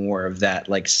had more of that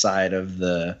like side of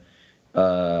the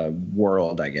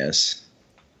world, I guess.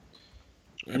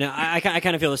 You know, I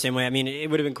kind of feel the same way. I mean, it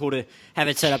would have been cool to have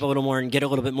it set up a little more and get a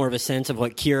little bit more of a sense of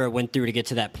what Kira went through to get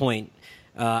to that point.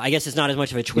 I guess it's not as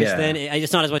much of a twist then.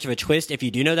 It's not as much of a twist if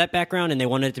you do know that background and they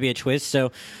wanted it to be a twist.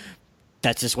 So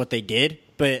that's just what they did.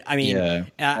 But I mean,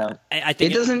 I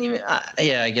think it doesn't even.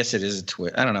 I guess it is a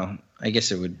twist. I don't know. I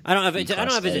guess it would. I don't know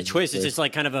if it's a twist. It's just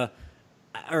like kind of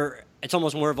or it's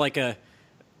almost more of like a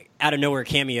out of nowhere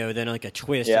cameo than like a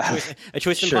twist. Yeah. A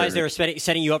twist implies they're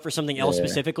setting you up for something else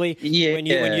specifically. When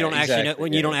you don't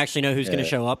actually know who's going to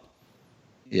show up.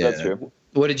 Yeah, that's true.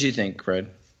 What did you think, Fred?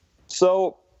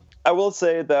 So I will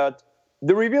say that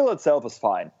the reveal itself is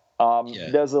fine.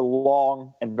 There's a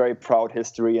long and very proud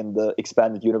history in the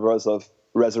expanded universe of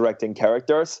resurrecting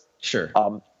characters. Sure.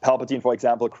 Palpatine, for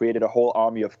example, created a whole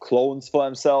army of clones for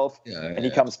himself, and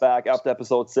he comes back after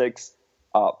Episode 6.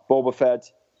 Boba Fett,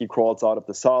 he crawls out of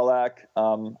the Sarlacc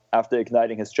after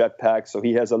igniting his jetpack, so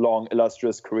he has a long,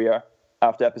 illustrious career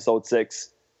after Episode 6.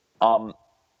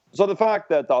 So the fact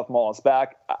that Darth Maul is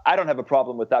back, I don't have a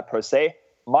problem with that per se.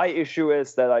 My issue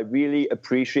is that I really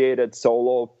appreciated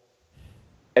Solo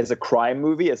as a crime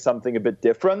movie, as something a bit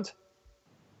different.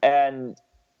 And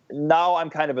now I'm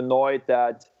kind of annoyed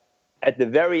that at the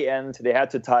very end, they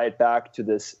had to tie it back to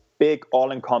this big,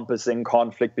 all-encompassing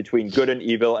conflict between good and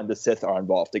evil, and the Sith are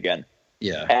involved again.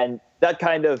 Yeah. And that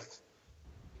kind of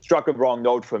struck a wrong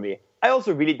note for me. I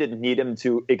also really didn't need him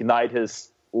to ignite his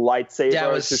lightsaber.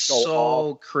 That was to show so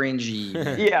off.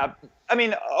 cringy. Yeah. I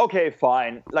mean, okay,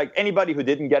 fine. Like, anybody who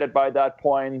didn't get it by that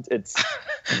point, it's...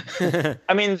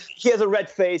 I mean, he has a red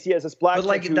face, he has his black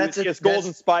tattoos, he has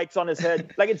golden spikes on his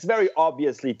head. Like, it's very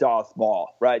obviously Darth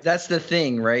Maul, right? That's the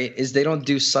thing, right? Is they don't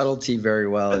do subtlety very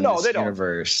well in this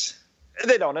universe.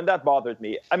 They don't, and that bothered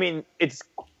me. I mean,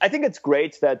 I think it's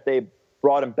great that they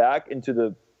brought him back into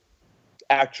the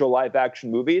actual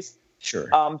live-action movies. Sure.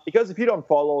 Because if you don't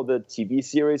follow the TV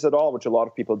series at all, which a lot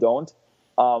of people don't,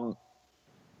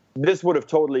 this would have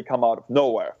totally come out of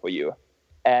nowhere for you.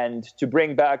 And to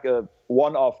bring back a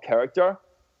one-off character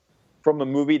from a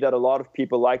movie that a lot of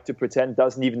people like to pretend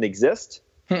doesn't even exist,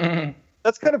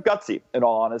 that's kind of gutsy, in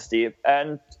all honesty.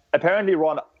 And apparently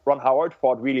Ron Howard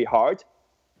fought really hard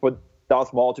for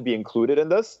Darth Maul to be included in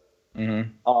this.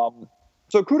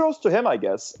 So kudos to him, I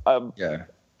guess. Yeah.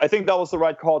 I think that was the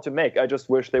right call to make. I just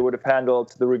wish they would have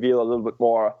handled the reveal a little bit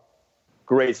more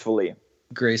gracefully.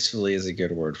 Gracefully is a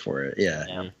good word for it.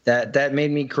 Yeah. That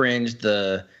made me cringe.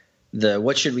 The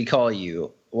what should we call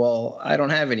you? Well, I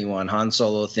don't have anyone. Han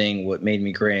Solo thing. What made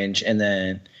me cringe, and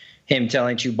then him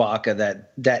telling Chewbacca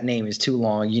that name is too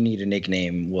long. You need a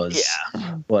nickname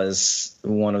was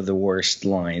one of the worst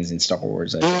lines in Star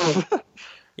Wars. I think.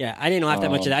 Yeah, I didn't laugh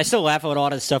that much at that. I still laugh at a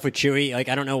lot of the stuff with Chewie. Like,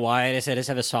 I don't know why. I just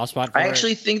have a soft spot for it. I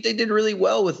actually think they did really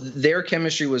well with their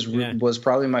chemistry. Was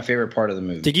probably my favorite part of the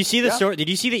movie. Did you see the story? Did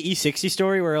you see the E60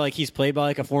 story where like he's played by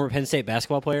like a former Penn State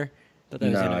basketball player?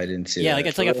 No, I didn't see that. Yeah, like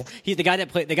it's like he's the guy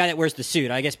that wears the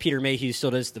suit. I guess Peter Mayhew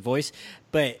still does the voice,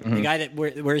 but the guy that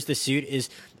wears the suit is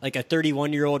like a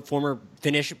 31-year-old former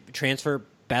Finnish transfer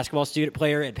basketball student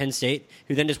player at Penn State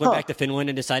who then just went back to Finland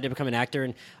and decided to become an actor.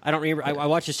 And I don't remember. I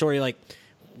watched the story like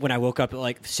when I woke up at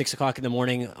like 6 o'clock in the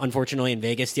morning, unfortunately in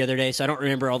Vegas the other day, so I don't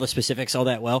remember all the specifics all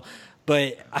that well.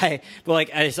 But I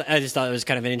just thought it was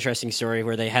kind of an interesting story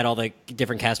where they had all the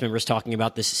different cast members talking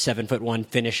about this 7'1"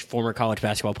 Finnish former college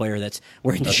basketball player that's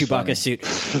wearing the Chewbacca suit.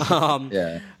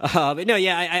 But no,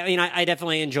 I mean, I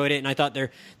definitely enjoyed it, and I thought their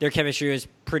chemistry was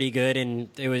pretty good. And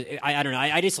it was, I don't know,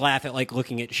 I just laugh at like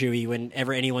looking at Chewie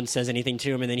whenever anyone says anything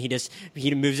to him, and then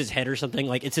he moves his head or something.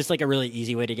 Like it's just like a really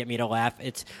easy way to get me to laugh.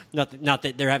 It's not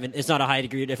that it's not a high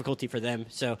degree of difficulty for them,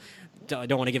 so I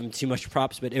don't want to give them too much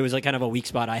props, but it was like kind of a weak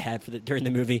spot I had during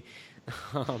the movie.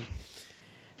 Do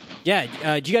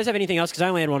you guys have anything else? Because I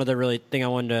only had one other really thing I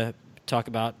wanted to talk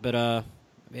about, but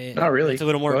not really. It's a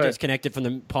little more disconnected from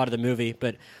the plot of the movie.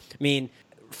 But I mean,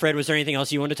 Fred, was there anything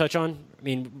else you wanted to touch on? I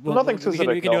mean, nothing specific.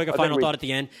 We can do like a final thought at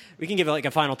the end. We can give like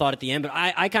a final thought at the end. But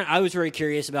I was very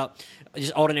curious about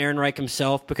just Alden Ehrenreich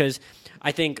himself, because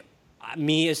I think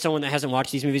me, as someone that hasn't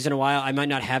watched these movies in a while, I might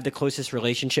not have the closest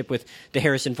relationship with the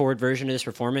Harrison Ford version of this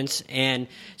performance, and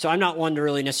so I'm not one to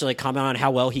really necessarily comment on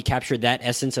how well he captured that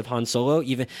essence of Han Solo.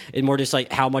 Even more just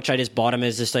like how much I just bought him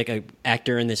as just like a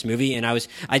actor in this movie, and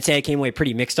I'd say I came away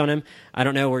pretty mixed on him. I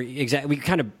don't know where exactly we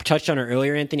kind of touched on it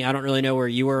earlier, Anthony. I don't really know where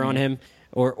you were on him.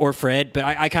 Or Fred, but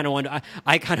I kind of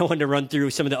wanted to run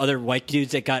through some of the other white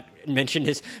dudes that got mentioned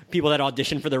as people that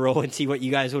auditioned for the role and see what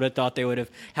you guys would have thought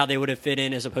how they would have fit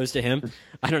in as opposed to him.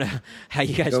 I don't know how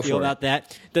you guys feel about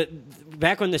that.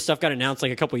 Back when this stuff got announced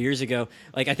like a couple years ago,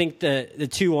 like I think the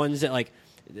two ones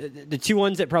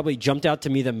that probably jumped out to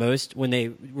me the most when they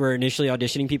were initially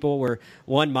auditioning people were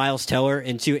one, Miles Teller,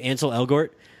 and two, Ansel Elgort.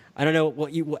 I don't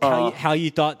know how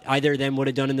you thought either of them would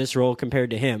have done in this role compared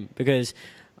to him, because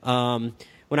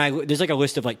there's like a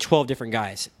list of like 12 different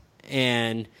guys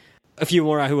and a few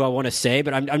more who I want to say,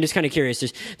 but I'm just kind of curious.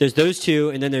 There's those two,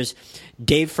 and then there's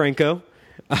Dave Franco,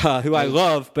 who I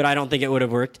love, but I don't think it would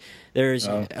have worked. There's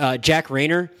Jack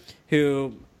Rayner,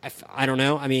 who I don't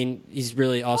know. I mean, he's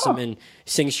really awesome in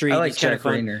Sing Street. I like he's kind Jack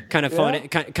Rayner. Kind of fun.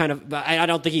 Kind of. I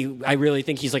don't think I really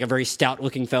think he's like a very stout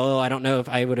looking fellow. I don't know if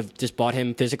I would have just bought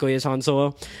him physically as Han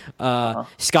Solo.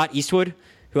 Scott Eastwood,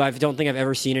 who I don't think I've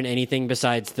ever seen in anything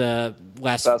besides the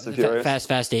last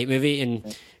Fast 8 movie,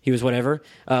 and he was whatever.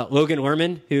 Logan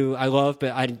Lerman, who I love,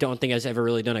 but I don't think has ever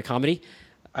really done a comedy.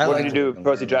 What did you do?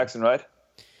 Percy Jackson, right?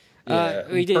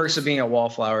 We did. Perks of being a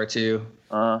wallflower too.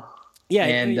 Yeah,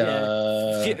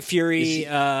 and Fury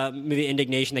movie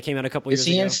Indignation that came out a couple years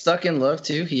ago. Is he in Stuck in Love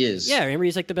too? He is. Yeah, remember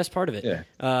he's like the best part of it. Yeah.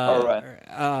 All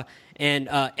right. And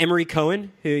Emery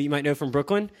Cohen, who you might know from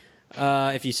Brooklyn.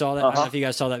 If you saw that, I don't know if you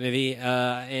guys saw that movie.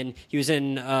 And he was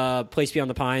in Place Beyond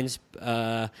the Pines.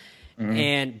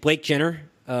 And Blake Jenner,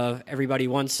 Everybody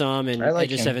Wants Some, and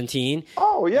Age of 17.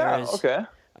 Oh yeah, okay.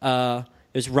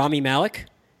 There's Rami Malek,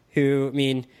 who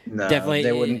definitely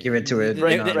they wouldn't give it to it.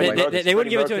 They wouldn't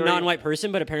give it to a non-white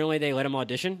person, but apparently they let him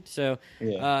audition. So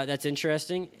that's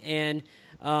interesting. And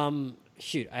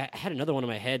I had another one in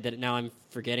my head that now I'm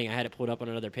forgetting. I had it pulled up on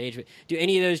another page. But do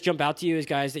any of those jump out to you as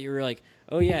guys that you were like,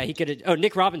 oh yeah, he could have? Oh,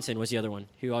 Nick Robinson was the other one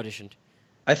who auditioned.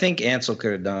 I think Ansel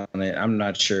could have done it. I'm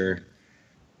not sure.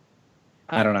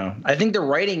 I don't know. I think the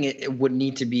writing it would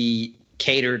need to be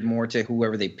catered more to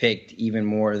whoever they picked, even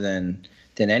more than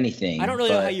anything. I don't really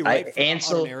know how you write for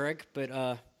Ansel, Eric, but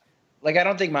I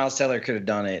don't think Miles Teller could have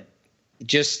done it.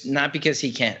 Just not because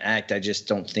he can't act. I just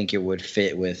don't think it would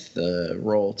fit with the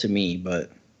role to me.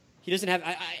 But he doesn't have.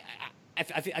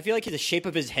 I feel like the shape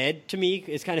of his head to me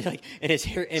is kind of like, and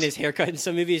his haircut in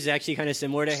some movies is actually kind of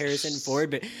similar to Harrison Ford.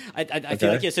 But I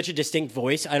feel like he has such a distinct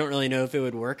voice. I don't really know if it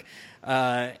would work.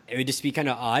 It would just be kind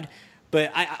of odd.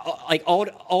 But I like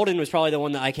Alden was probably the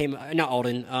one that I came. Not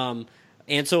Alden.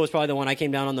 Ansel was probably the one I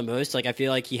came down on the most. Like I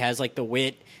feel like he has like the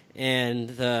wit and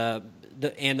the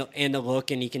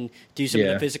look, and he can do some of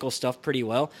the physical stuff pretty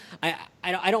well.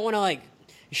 I don't want to like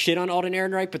shit on Alden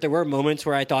Ehrenreich, but there were moments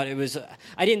where I thought it was.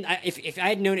 If I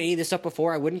had known any of this stuff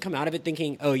before, I wouldn't come out of it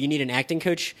thinking, oh, you need an acting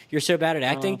coach. You're so bad at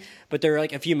acting. But there were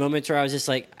like a few moments where I was just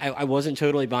like, I wasn't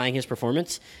totally buying his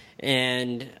performance,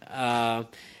 and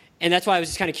that's why I was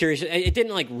just kind of curious. It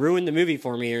didn't like ruin the movie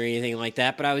for me or anything like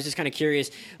that, but I was just kind of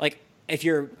curious, like if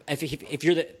you're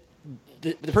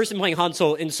the person playing Han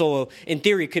Solo in Solo, in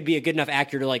theory, could be a good enough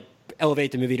actor to like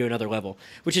elevate the movie to another level,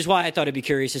 which is why I thought it'd be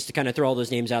curious just to kind of throw all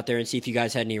those names out there and see if you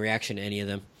guys had any reaction to any of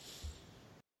them.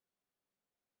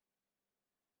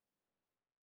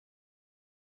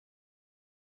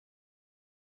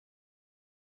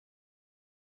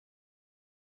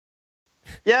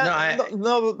 Yeah,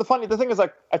 no. The thing is,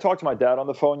 like, I talked to my dad on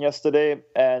the phone yesterday,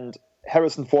 and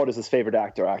Harrison Ford is his favorite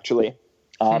actor, actually.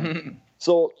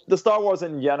 So the Star Wars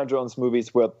and Indiana Jones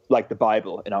movies were like the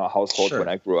Bible in our household when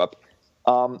I grew up.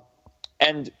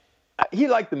 And he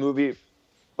liked the movie,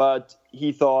 but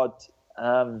he thought,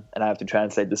 and I have to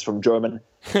translate this from German,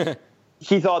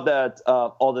 he thought that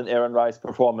Alden Ehrenreich's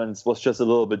performance was just a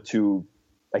little bit too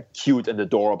like cute and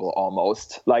adorable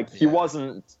almost. Like he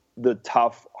wasn't the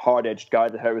tough, hard-edged guy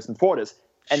that Harrison Ford is.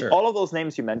 And all of those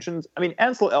names you mentioned, I mean,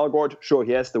 Ansel Elgort, sure,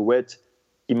 he has the wit.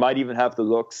 He might even have the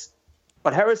looks.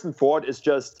 But Harrison Ford is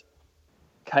just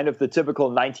kind of the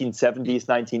typical 1970s,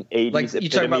 1980s. Like you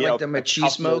talking about like the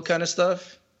machismo kind of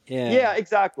stuff? Yeah,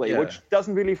 exactly. Which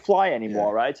doesn't really fly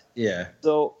anymore, right? Yeah.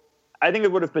 So I think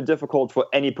it would have been difficult for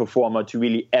any performer to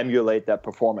really emulate that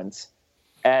performance.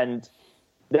 And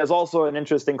there's also an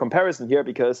interesting comparison here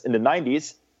because in the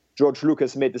 90s, George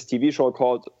Lucas made this TV show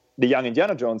called The Young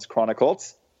Indiana Jones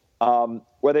Chronicles,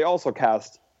 where they also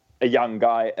cast a young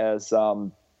guy as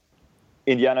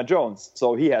Indiana Jones.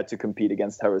 So he had to compete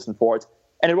against Harrison Ford.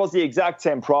 And it was the exact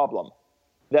same problem,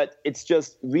 that it's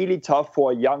just really tough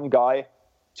for a young guy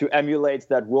to emulate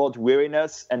that world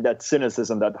weariness and that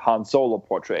cynicism that Han Solo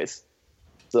portrays.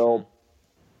 So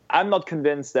I'm not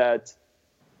convinced that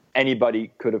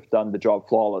anybody could have done the job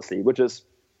flawlessly, which is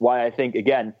why I think,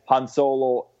 again, Han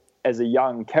Solo as a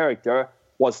young character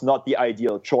was not the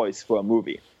ideal choice for a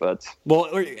movie. But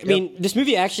I mean, this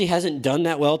movie actually hasn't done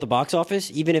that well at the box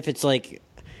office, even if it's like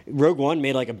Rogue One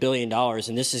made like $1 billion,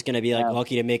 and this is going to be like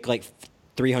lucky to make like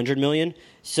 $300 million.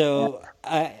 So,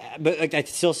 but like, I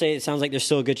still say it sounds like there's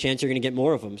still a good chance you're going to get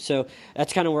more of them. So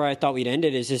that's kind of where I thought we'd end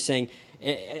it, is just saying,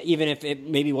 even if it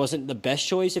maybe wasn't the best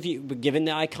choice, given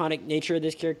the iconic nature of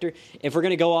this character, if we're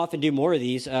going to go off and do more of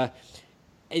these,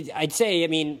 I'd say, I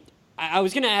mean, I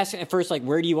was going to ask at first, like,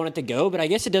 where do you want it to go? But I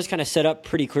guess it does kind of set up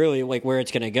pretty clearly, like, where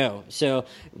it's going to go. So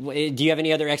do you have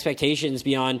any other expectations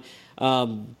beyond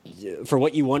for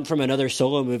what you want from another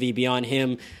Solo movie beyond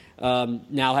him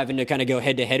now having to kind of go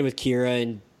head-to-head with Qi'ra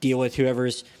and deal with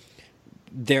whoever's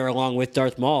there along with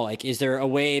Darth Maul? Like, is there a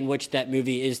way in which that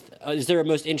movie is there a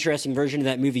most interesting version of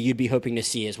that movie you'd be hoping to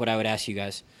see, is what I would ask you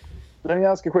guys. Let me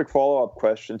ask a quick follow-up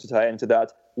question to tie into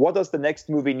that. What does the next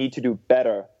movie need to do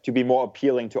better to be more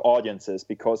appealing to audiences?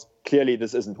 Because clearly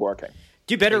this isn't working.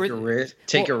 Do better.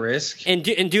 Take a risk. And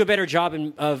do a better job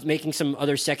of making some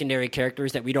other secondary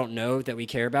characters that we don't know that we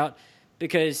care about.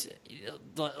 Because,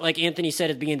 like Anthony said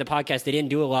at the beginning of the podcast, they didn't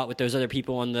do a lot with those other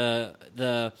people in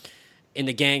the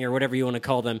gang or whatever you want to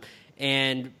call them.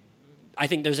 And I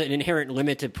think there's an inherent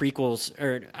limit to prequels,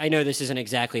 or I know this isn't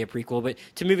exactly a prequel, but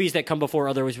to movies that come before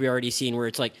others we already seen, where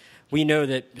it's like, we know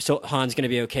that Han's going to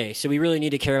be okay. So we really need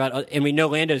to care about, and we know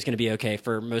Lando's going to be okay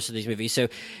for most of these movies. So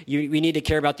we need to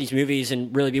care about these movies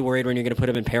and really be worried when you're going to put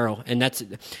them in peril,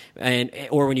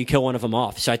 or when you kill one of them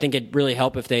off. So I think it'd really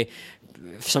help if they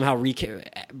somehow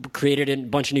created a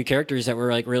bunch of new characters that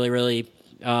were like really, really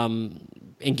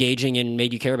engaging and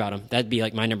made you care about them. That'd be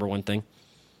like my number one thing.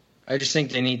 I just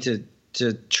think they need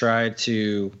to try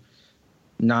to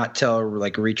not tell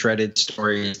like retreaded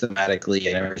stories thematically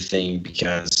and everything,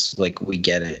 because like we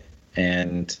get it,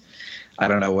 and I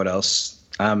don't know what else.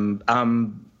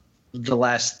 The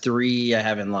last three I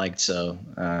haven't liked, so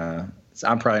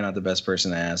I'm probably not the best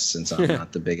person to ask since I'm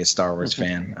not the biggest Star Wars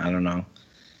fan. I don't know.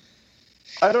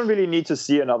 I don't really need to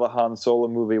see another Han Solo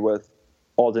movie with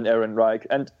Alden Ehrenreich,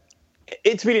 and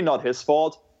it's really not his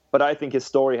fault, but I think his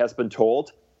story has been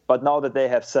told. But now that they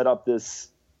have set up this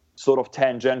sort of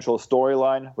tangential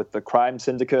storyline with the crime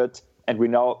syndicate, and we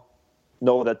now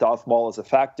know that Darth Maul is a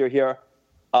factor here,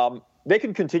 they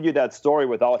can continue that story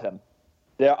without him.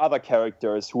 There are other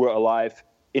characters who are alive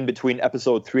in between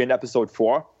episode 3 and episode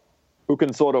 4 who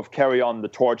can sort of carry on the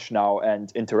torch now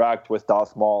and interact with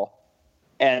Darth Maul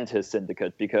and his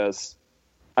syndicate, because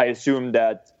I assume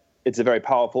that it's a very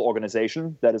powerful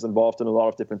organization that is involved in a lot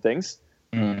of different things.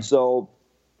 So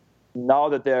now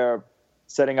that they're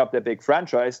setting up their big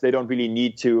franchise, they don't really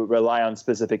need to rely on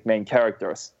specific main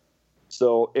characters.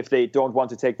 So if they don't want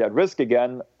to take that risk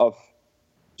again of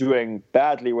doing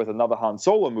badly with another Han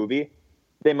Solo movie,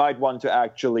 they might want to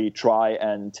actually try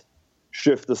and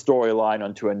shift the storyline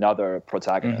onto another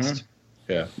protagonist.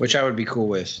 Yeah, which I would be cool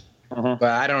with. But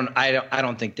I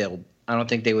don't think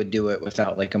they would do it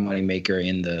without like a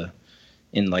moneymaker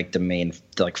in like the main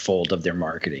like fold of their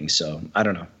marketing. So I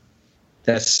don't know.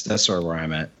 That's sort of where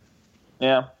I'm at.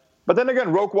 Yeah, but then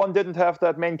again, Rogue One didn't have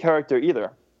that main character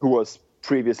either, who was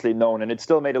previously known, and it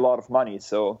still made a lot of money.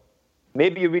 So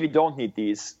maybe you really don't need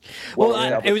these. Well,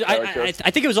 I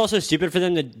think it was also stupid for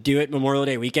them to do it Memorial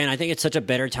Day weekend. I think it's such a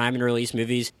better time to release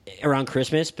movies around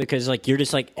Christmas, because like you're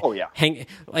just like,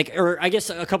 or I guess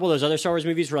a couple of those other Star Wars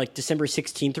movies were like December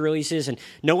 16th releases, and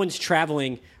no one's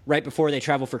traveling right before they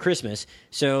travel for Christmas.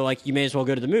 So like you may as well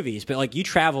go to the movies. But like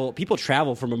people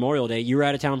travel for Memorial Day. You were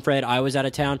out of town, Fred. I was out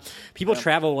of town. People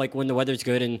travel like when the weather's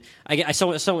good. And I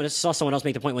saw someone else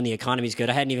make the point when the economy's good.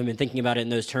 I hadn't even been thinking about it in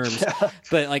those terms.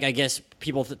 But like I guess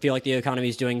people feel like the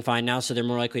economy's doing fine now, so they're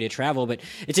more likely to travel. But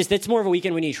it's more of a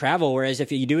weekend when you travel. Whereas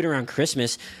if you do it around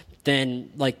Christmas, then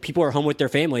like people are home with their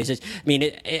families.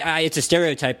 It's a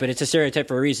stereotype, but it's a stereotype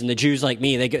for a reason. The Jews like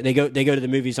me, they go to the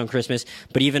movies on Christmas,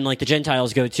 but even like the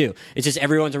Gentiles go too. It's just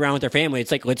everyone's around with their family. It's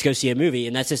like, let's go see a movie,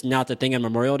 and that's just not the thing on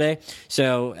Memorial Day.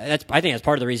 So I think that's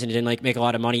part of the reason it didn't like make a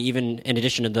lot of money, even in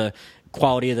addition to the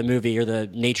quality of the movie or the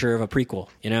nature of a prequel.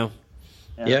 You know?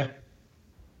 Yeah.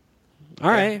 All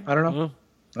right. I don't know. Well,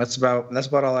 that's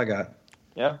about all I got.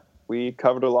 Yeah, we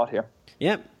covered a lot here.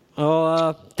 Yep.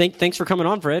 Oh, thanks for coming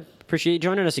on, Fred. Appreciate you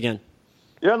joining us again.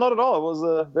 Yeah, not at all. It was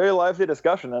a very lively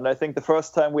discussion, and I think the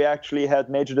first time we actually had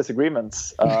major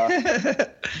disagreements. Yeah,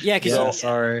 because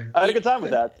sorry, I had a good time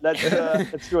with that.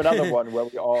 Let's do another one where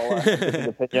we all have different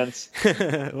opinions.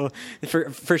 Well,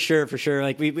 for sure.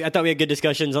 Like I thought we had good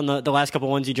discussions on the last couple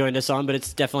ones you joined us on, but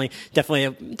it's definitely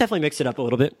mixed it up a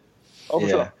little bit. Oh,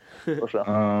 for sure.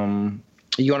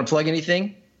 You want to plug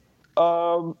anything?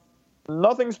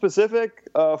 Nothing specific.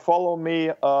 Follow me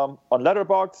on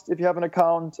Letterboxd if you have an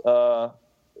account.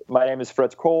 My name is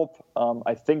Fred Kolb.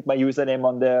 I think my username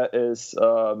on there is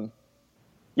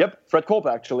Fred Kolb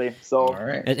actually. So all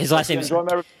right. His last name is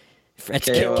KLB.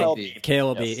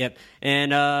 KLB. Yes. Yep.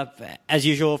 And as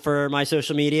usual for my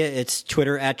social media, it's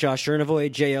Twitter at Josh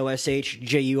Jurnovoy,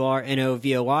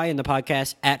 JoshJurnovoi, and the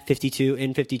podcast at 52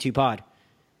 in 52 Pod.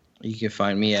 You can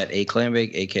find me at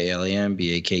Klambake,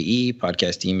 AKLAMBAKE.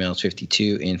 Podcast emails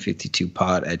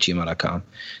 52in52pod@gmail.com.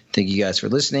 Thank you guys for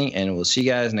listening, and we'll see you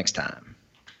guys next time.